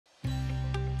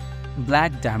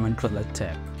Black Diamond Trailer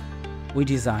Tech. We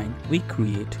design, we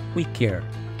create, we care.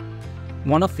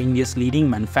 One of India's leading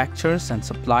manufacturers and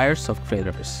suppliers of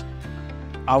trailers.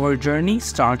 Our journey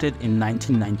started in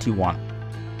 1991.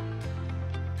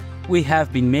 We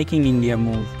have been making India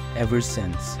move ever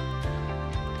since.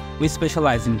 We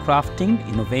specialize in crafting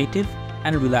innovative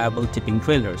and reliable tipping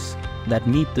trailers that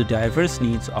meet the diverse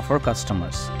needs of our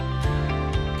customers.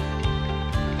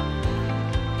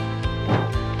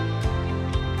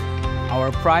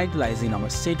 Our pride lies in our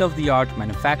state-of-the-art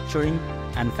manufacturing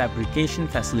and fabrication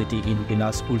facility in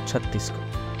Bilaspur,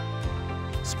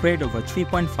 Chhattisgarh. Spread over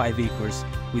 3.5 acres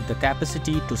with the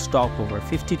capacity to stock over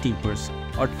 50 tippers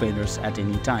or trailers at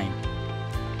any time.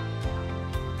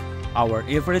 Our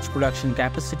average production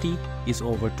capacity is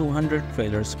over 200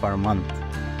 trailers per month.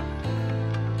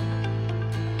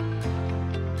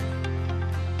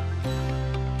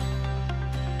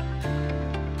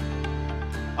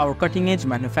 Our cutting-edge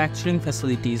manufacturing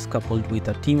facilities, coupled with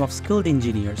a team of skilled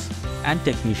engineers and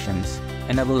technicians,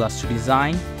 enable us to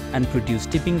design and produce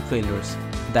tipping trailers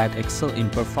that excel in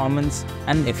performance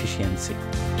and efficiency.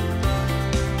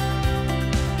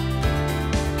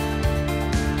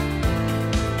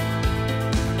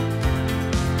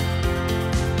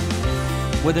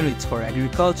 Whether it's for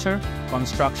agriculture,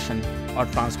 construction, or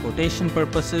transportation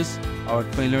purposes, our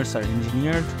trailers are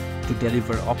engineered to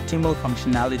deliver optimal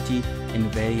functionality in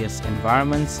various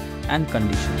environments and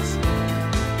conditions.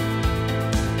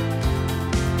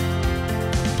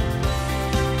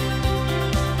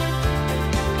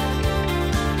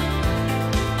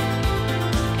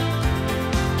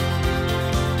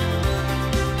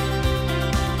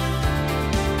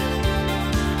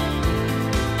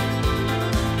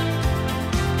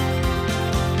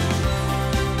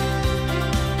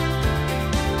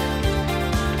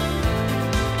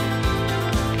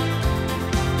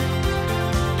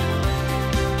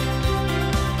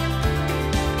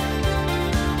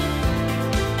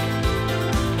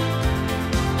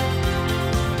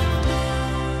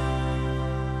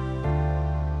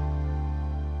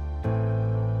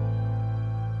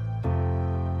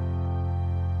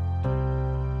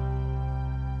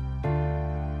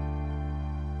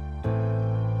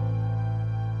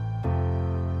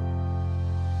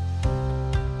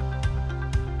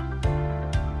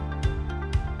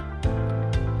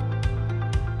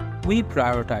 We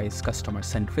prioritize customer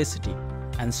centricity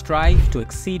and strive to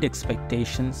exceed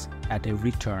expectations at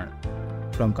every turn.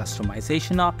 From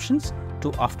customization options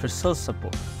to after-sales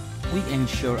support, we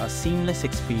ensure a seamless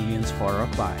experience for our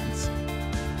clients,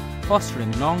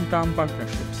 fostering long-term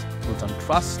partnerships built on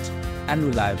trust and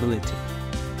reliability.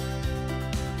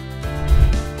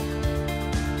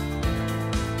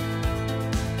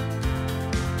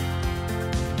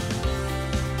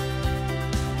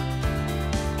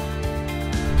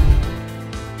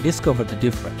 Discover the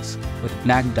difference with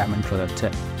Black Diamond Trailer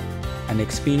Tech and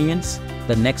experience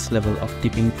the next level of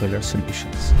tipping trailer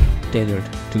solutions tailored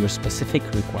to your specific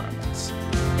requirements.